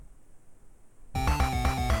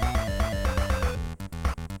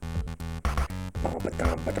Man,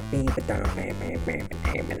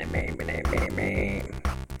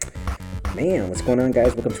 what's going on,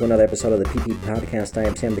 guys? Welcome to another episode of the PP Podcast. I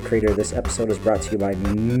am Sam, the creator. This episode is brought to you by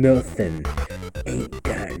Nothing. Ain't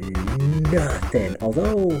got nothing.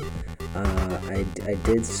 Although, I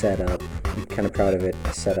did set up, I'm kind of proud of it,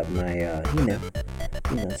 I set up my, hooking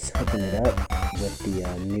it up with the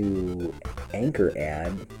new Anchor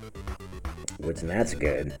ad, which that's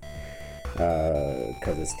good.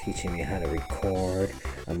 Because it's teaching me how to record.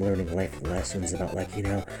 I'm learning life lessons about,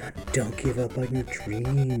 don't give up on your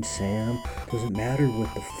dreams, Sam. Doesn't matter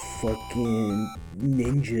what the fucking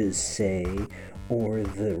ninjas say or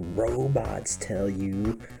the robots tell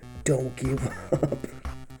you. Don't give up.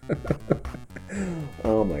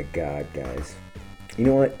 Oh my god, guys. You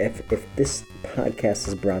know what? If this podcast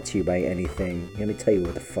is brought to you by anything, let me tell you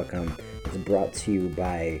what the fuck it's brought to you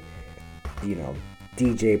by,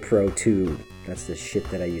 DJ Pro 2. That's the shit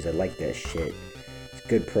that I use. I like that shit. It's a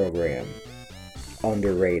good program.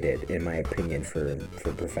 Underrated, in my opinion, for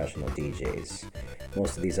professional DJs.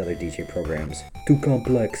 Most of these other DJ programs, too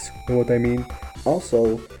complex. You know what I mean?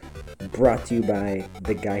 Also, brought to you by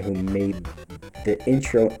the guy who made the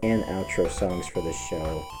intro and outro songs for the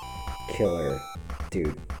show. Killer.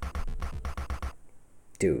 Dude,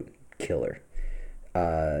 killer.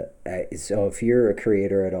 So if you're a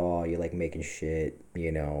creator at all, you like making shit,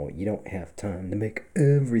 you don't have time to make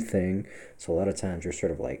everything. So a lot of times you're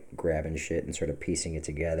sort of like grabbing shit and sort of piecing it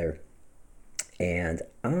together. And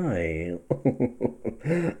I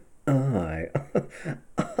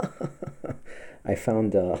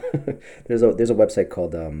found there's a website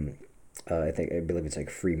called I believe it's like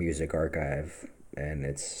Free Music Archive, and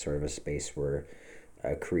it's sort of a space where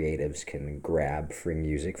creatives can grab free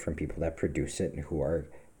music from people that produce it and who are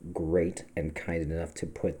great and kind enough to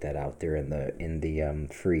put that out there in the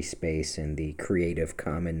free space, in the Creative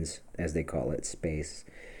Commons, as they call it, space.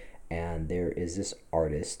 And there is this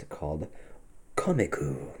artist called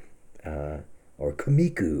Komiku, or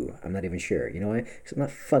Komiku. I'm not even sure. You know why? Because I'm not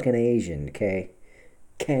fucking Asian, okay?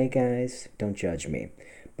 Okay, guys? Don't judge me.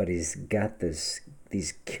 But he's got these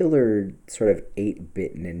killer sort of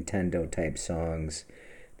 8-bit Nintendo type songs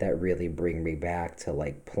that really bring me back to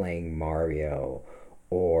like playing Mario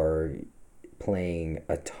or playing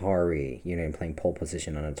Atari, playing Pole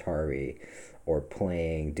Position on Atari, or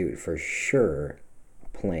playing, for sure,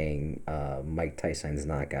 playing Mike Tyson's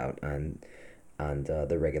Knockout on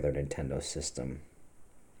the regular Nintendo system.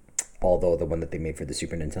 Although the one that they made for the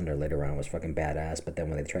Super Nintendo later on was fucking badass, but then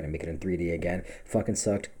when they tried to make it in 3D again, fucking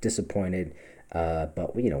sucked, disappointed.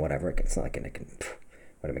 But whatever. It's not like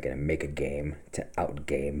what am I gonna make a game to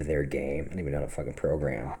outgame their game? I don't even know how to fucking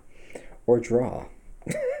program or draw,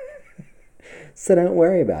 so don't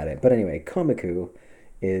worry about it. But anyway, Komiku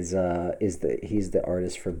he's the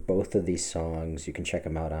artist for both of these songs. You can check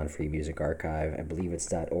him out on Free Music Archive. I believe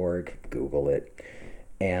it's .org. Google it.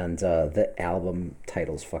 And the album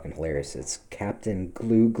title's fucking hilarious. It's Captain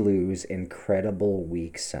Glue Glue's Incredible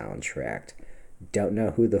Week soundtrack. Don't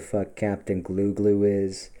know who the fuck Captain Glue Glue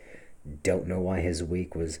is. Don't know why his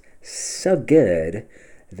week was so good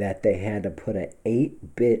that they had to put an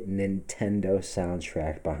 8-bit Nintendo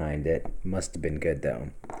soundtrack behind it. Must have been good, though.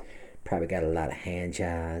 Probably got a lot of hand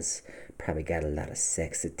jobs. Probably got a lot of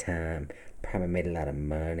sexy time. Probably made a lot of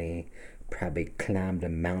money. Probably climbed a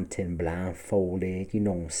mountain blindfolded. You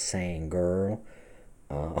know what I'm saying, girl?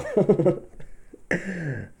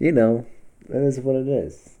 It is what it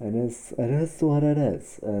is. It is what it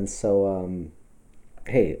is. And so,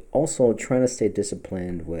 hey, also trying to stay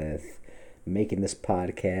disciplined with making this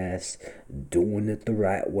podcast, doing it the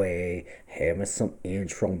right way, having some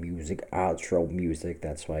intro music, outro music.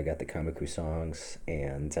 That's why I got the Komiku songs,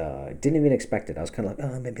 and didn't even expect it. I was kind of like,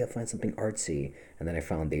 oh, maybe I'll find something artsy, and then I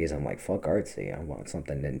found these. I'm like, fuck artsy. I want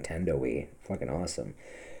something Nintendo-y. Fucking awesome.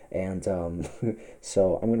 And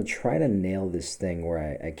so I'm going to try to nail this thing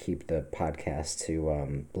where I keep the podcast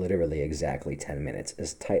to literally exactly 10 minutes,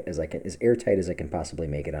 as tight as I can, as airtight as I can possibly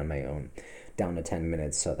make it on my own, down to 10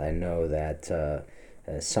 minutes, so that I know that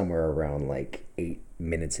somewhere around like 8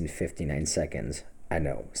 minutes and 59 seconds, I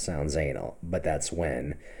know, sounds anal, but that's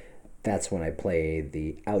when I play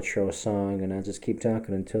the outro song, and I just keep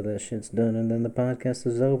talking until that shit's done, and then the podcast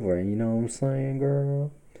is over, and you know what I'm saying,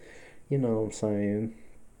 girl? You know what I'm saying?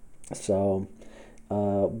 So,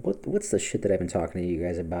 what's the shit that I've been talking to you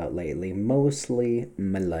guys about lately? Mostly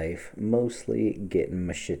my life, mostly getting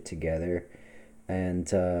my shit together, and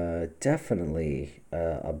definitely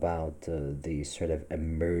about the sort of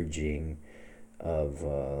emerging of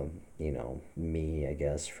me, I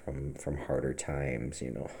guess, from harder times.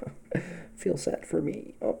 Feel sad for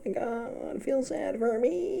me. Oh my god, feel sad for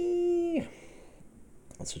me.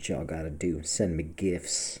 That's what y'all gotta do. Send me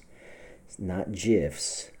gifts. Not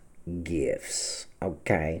GIFs. Gifts.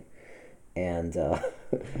 Okay? And, send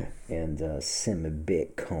me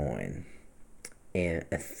Bitcoin. And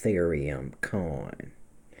Ethereum coin.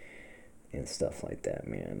 And stuff like that,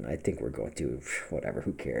 man. I think we're going to, whatever,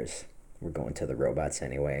 who cares? We're going to the robots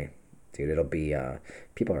anyway. Dude, it'll be,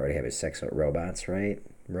 people already have sex with robots, right?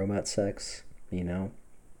 Robot sex, you know?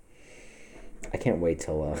 I can't wait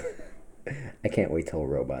till, I can't wait till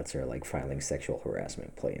robots are like filing sexual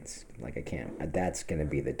harassment complaints. Like, I can't. That's gonna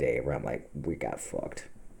be the day where I'm like, we got fucked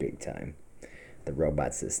big time. The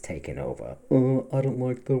robots is taking over. I don't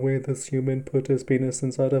like the way this human put his penis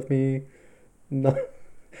inside of me. No,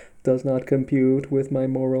 does not compute with my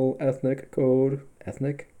moral ethnic code.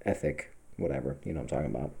 Ethic, whatever. You know what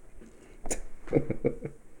I'm talking about.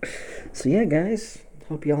 So yeah, guys.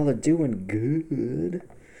 Hope y'all are doing good.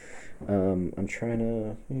 I'm trying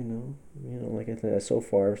to, like I said, so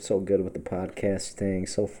far so good with the podcast thing.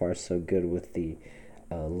 So far so good with the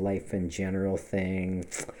life in general thing.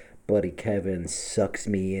 Buddy Kevin sucks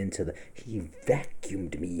me into he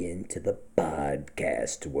vacuumed me into the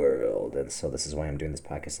podcast world. And so this is why I'm doing this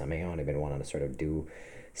podcast on my own. I've been wanting to sort of do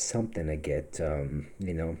something to get,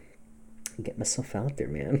 get myself out there,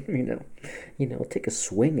 man. Take a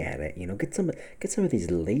swing at it. Get some of these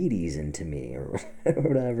ladies into me or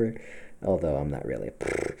whatever. Although I'm not really.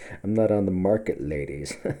 I'm not on the market,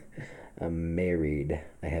 ladies. I'm married.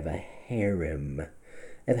 I have a harem.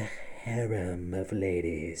 I have a harem of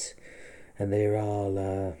ladies, and they're all.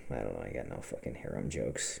 I don't know. I got no fucking harem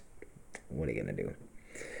jokes. What are you gonna do?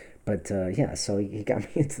 But yeah, so he got me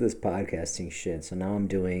into this podcasting shit. So now I'm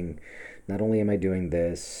doing. Not only am I doing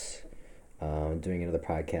this. Doing another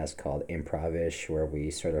podcast called Improvish, where we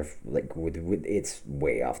sort of like it's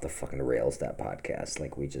way off the fucking rails, that podcast.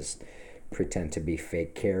 Like, we just pretend to be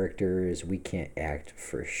fake characters. We can't act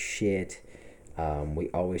for shit. We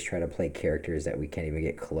always try to play characters that we can't even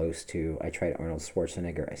get close to. I tried Arnold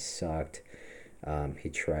Schwarzenegger. I sucked. He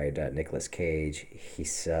tried Nicolas Cage. He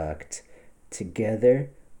sucked. Together,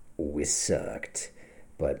 we sucked.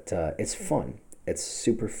 But it's fun. It's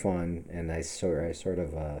super fun, and I sort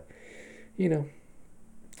of I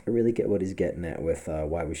really get what he's getting at with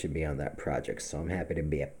why we should be on that project. So I'm happy to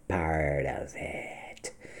be a part of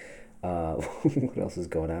it. What else is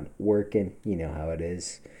going on? Working, you know how it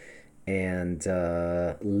is. And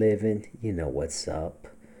living, you know what's up.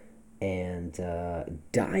 And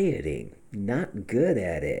dieting, not good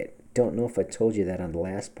at it. Don't know if I told you that on the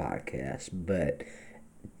last podcast, but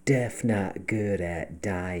not good at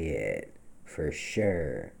diet for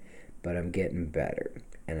sure. But I'm getting better.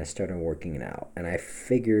 And I started working out, and I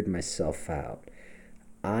figured myself out.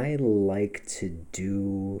 I like to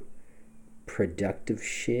do productive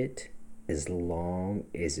shit as long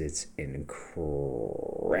as it's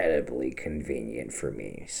incredibly convenient for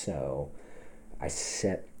me. So I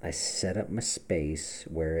set up my space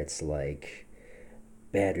where it's like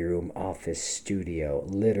bedroom, office, studio,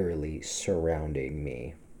 literally surrounding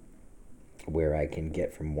me, where I can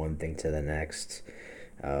get from one thing to the next.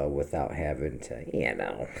 Without having to,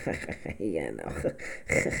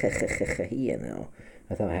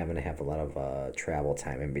 without having to have a lot of travel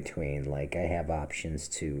time in between. Like, I have options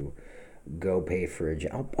to go pay for a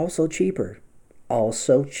job. Also cheaper. I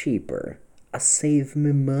save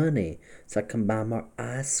me money so I can buy more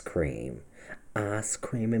ice cream. Ice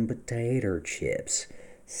cream and potato chips.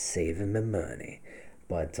 Saving me money.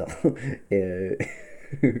 But,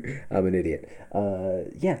 I'm an idiot.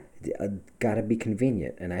 Yeah, gotta be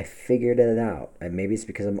convenient, and I figured it out. And maybe it's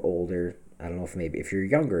because I'm older. I don't know if you're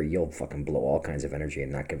younger, you'll fucking blow all kinds of energy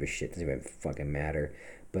and not give a shit. It doesn't even fucking matter.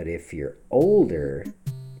 But if you're older,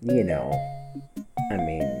 if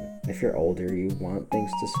you're older, you want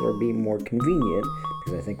things to sort of be more convenient.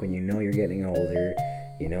 Because I think when you're getting older,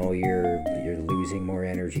 you're losing more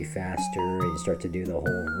energy faster, and you start to do the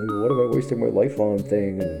whole, what am I wasting my life on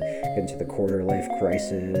thing, and get into the quarter life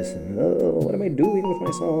crisis, and what am I doing with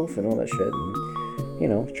myself, and all that shit, and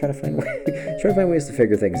try to find ways to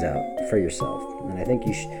figure things out for yourself. And I think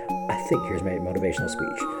here's my motivational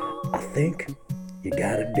speech. I think you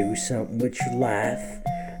gotta do something with your life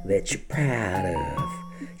that you're proud of.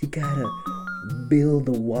 You gotta build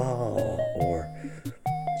a wall or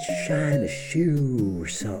shine a shoe or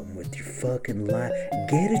something with your fucking life.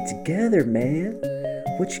 Get it together, man.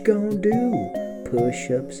 What you gonna do?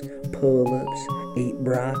 Push-ups, pull-ups, eat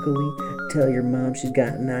broccoli, tell your mom she's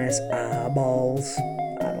got nice eyeballs. I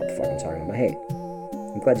don't know what the fuck I'm talking about. Hey,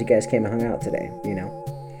 I'm glad you guys came and hung out today,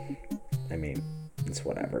 it's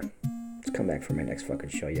whatever. Let's come back for my next fucking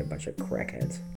show, you bunch of crackheads.